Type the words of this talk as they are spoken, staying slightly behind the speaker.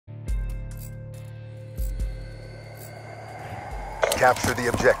Capture the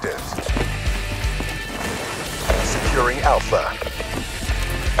objectives. Securing Alpha.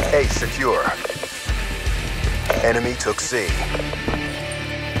 A secure. Enemy took C.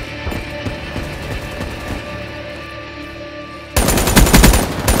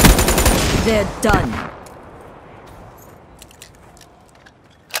 They're done.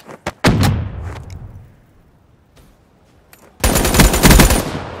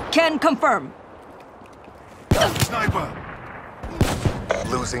 Can confirm. Sniper!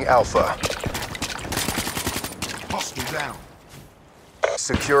 Losing Alpha. Hostile down.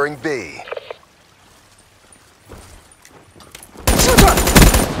 Securing B. Shooter!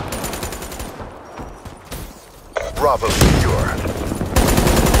 Bravo secure.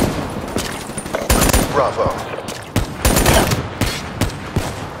 Bravo.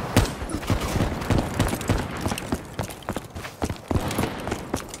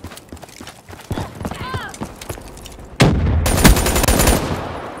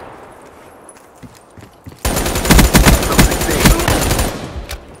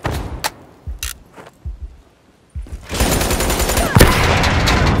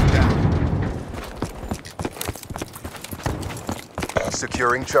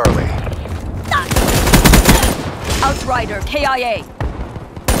 Securing Charlie. Outrider, KIA.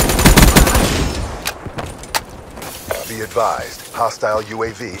 Be advised, hostile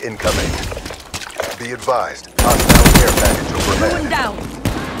UAV incoming. Be advised, hostile care package overhead. Ruin down.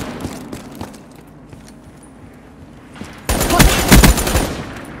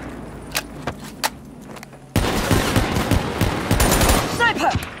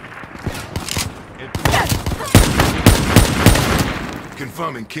 Sniper!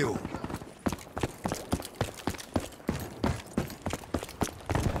 Confirming kill.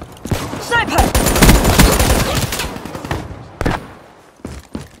 Sniper!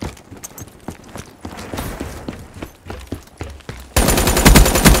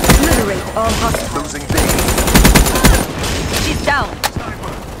 Obliterate all hostiles. Losing B. She's down.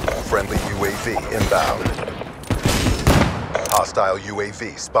 Friendly UAV inbound. Hostile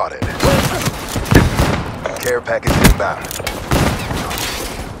UAV spotted. Care package inbound.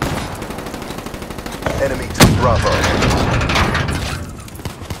 Enemy to Bravo.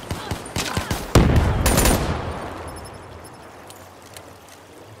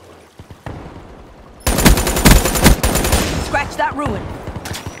 Scratch that ruin.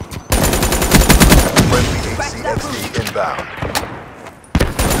 Friendly HCXD inbound.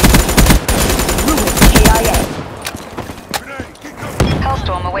 Ruin KIA.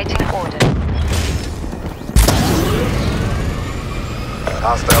 Hellstorm awaiting order.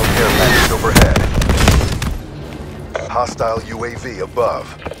 Hostile care package overhead. Hostile UAV above.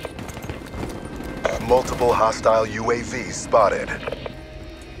 Multiple hostile UAVs spotted.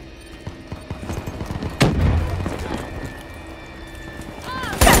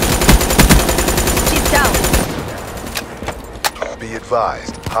 She's down. Be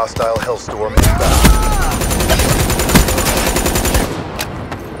advised, hostile Hellstorm inbound.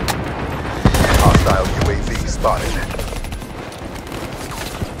 Hostile UAV spotted.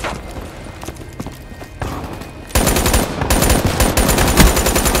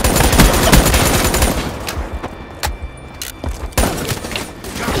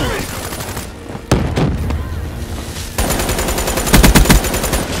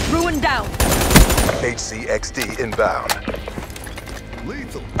 Ruin down. HCXD inbound.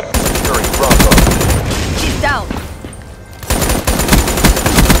 Lethal. Securing Bravo. She's down.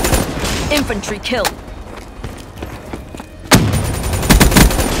 Infantry kill.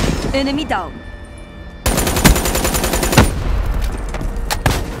 Enemy down.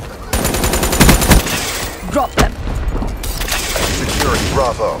 Drop them. Securing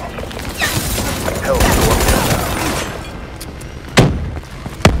Bravo. Hellstorm inbound.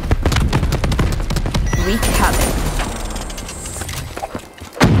 Wreak havoc.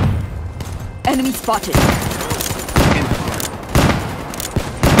 Enemy spotted.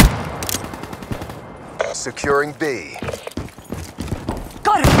 Securing B.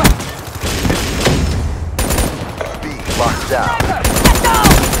 Got it. B locked down. Get down.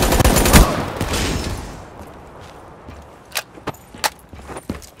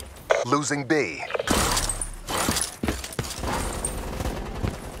 Losing B.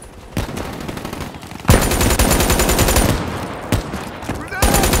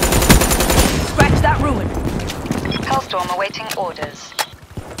 Scratch that ruin. Hellstorm awaiting orders.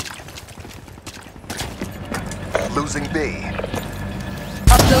 Losing B.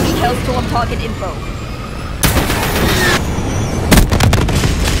 Uploading Hellstorm target info.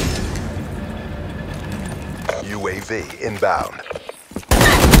 UAV inbound.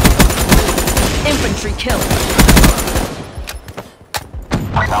 Infantry kill.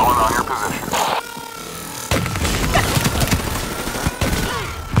 Talon on your position.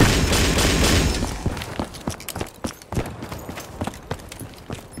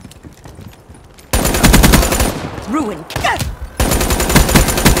 Ruin.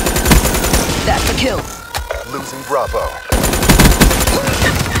 That's a kill. Losing Bravo.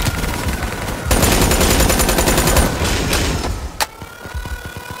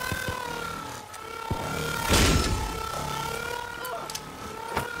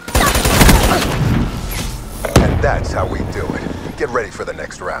 And that's how we do it. Get ready for the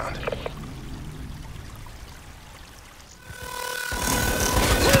next round.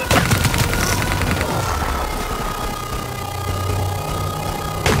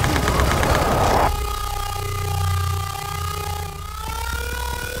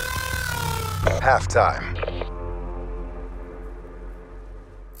 Halftime.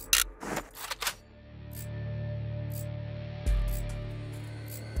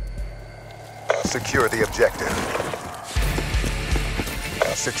 Secure the objective.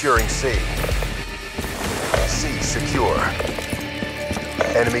 Securing C. C secure.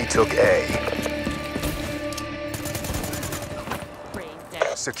 Enemy took A.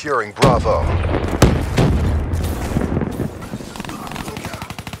 Securing Bravo.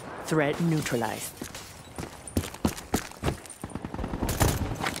 Threat neutralized.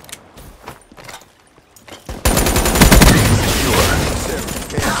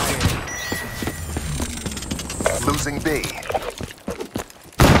 Losing B.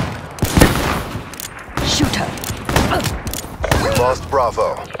 Shoot her. We lost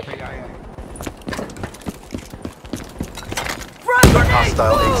Bravo.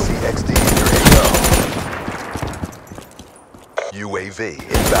 Hostile ACXD near AO. UAV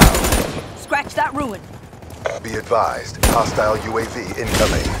inbound. Scratch that ruin. Be advised, hostile UAV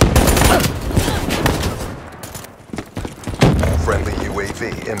incoming. Friendly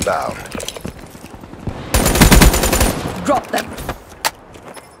UAV inbound. Drop them.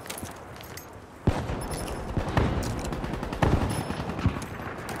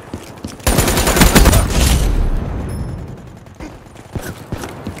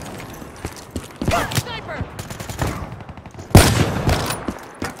 Sniper!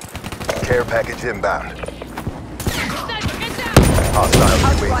 Care package inbound. Sniper, get down! Hostile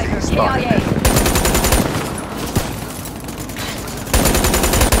UAV Outrider, spotted. KIA.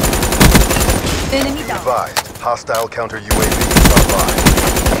 Enemy Be down. advised, hostile counter UAV is online.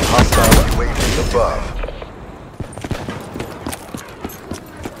 Hostile UAV above.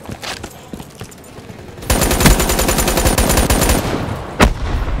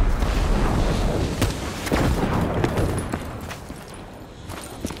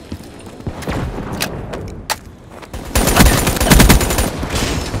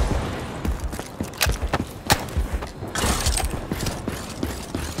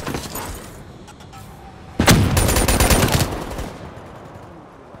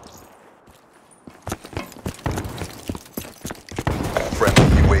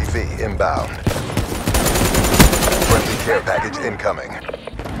 Friendly UAV inbound. Friendly care package incoming.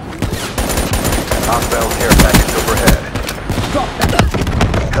 Hostile care package overhead. Drop them.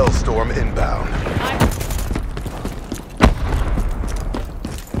 Hellstorm inbound.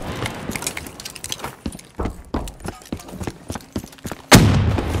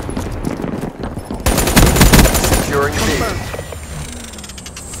 Securing B.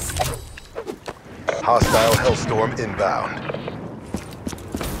 Hostile Hellstorm inbound.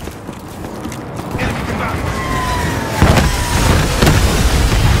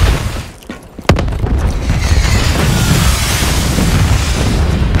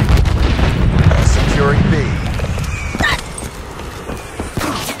 Securing B.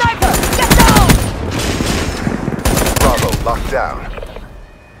 Sniper, get down! Bravo locked down.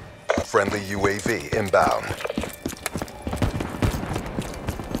 Friendly UAV inbound.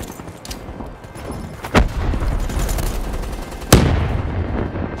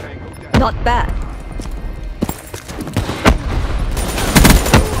 Not bad.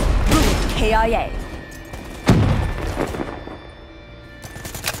 Ruined KIA.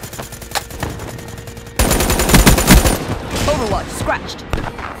 Overwatch scratched.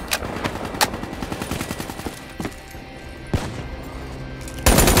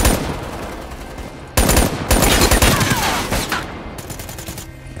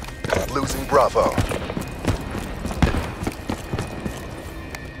 Losing Bravo.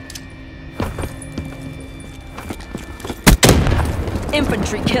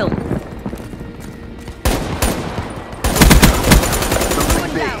 Infantry kill.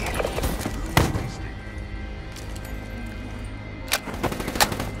 Losing B. Down.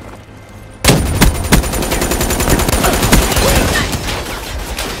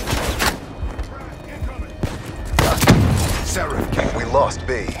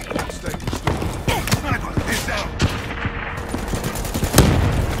 B. Stay still. Sniper, he's down.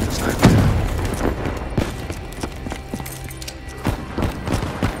 Sniper down.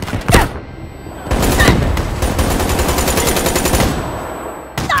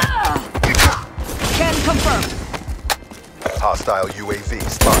 Can confirmed. Hostile UAV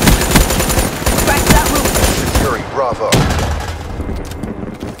spotted. Scratch that roof. Securing Bravo.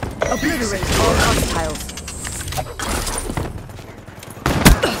 Obliterate all hostiles.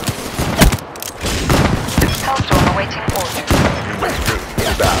 Hellstorm awaiting orders. UAV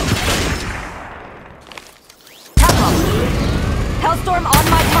inbound. Capcom. Hellstorm on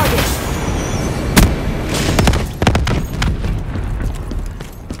my target.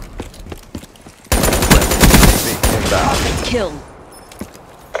 UAV inbound. Kill.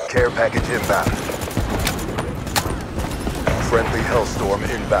 Care package inbound. Friendly Hellstorm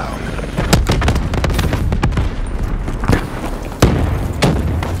inbound.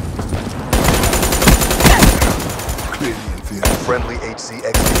 Clear the infield. Friendly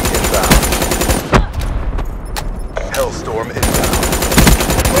HCXD inbound. Hellstorm inbound.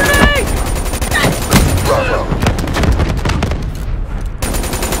 Bravo.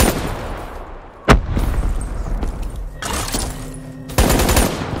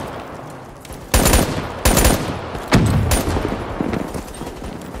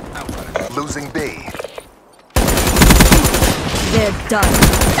 Losing B. They're done.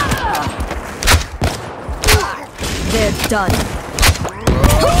 They're done.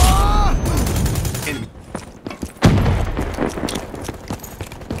 Enemy.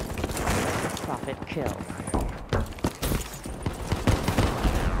 Profit kill.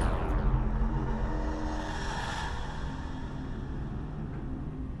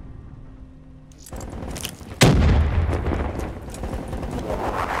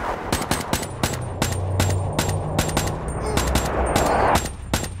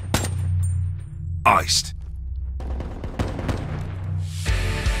 Iced.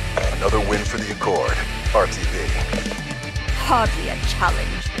 Another win for the Accord. RTB. Hardly a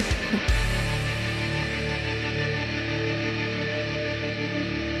challenge.